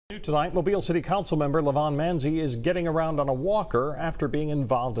Tonight, Mobile City Council member Levon Manzi is getting around on a walker after being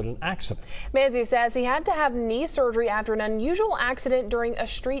involved in an accident. Manzi says he had to have knee surgery after an unusual accident during a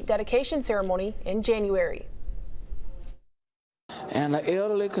street dedication ceremony in January. And an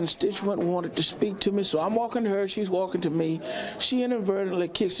elderly constituent wanted to speak to me, so I'm walking to her, she's walking to me. She inadvertently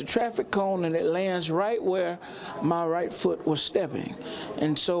kicks the traffic cone and it lands right where my right foot was stepping.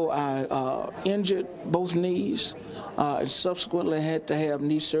 And so I injured both knees and subsequently had to have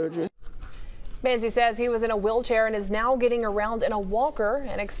knee surgery. Manzi says he was in a wheelchair and is now getting around in a walker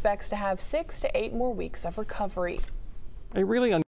and expects to have 6 to 8 more weeks of recovery. A really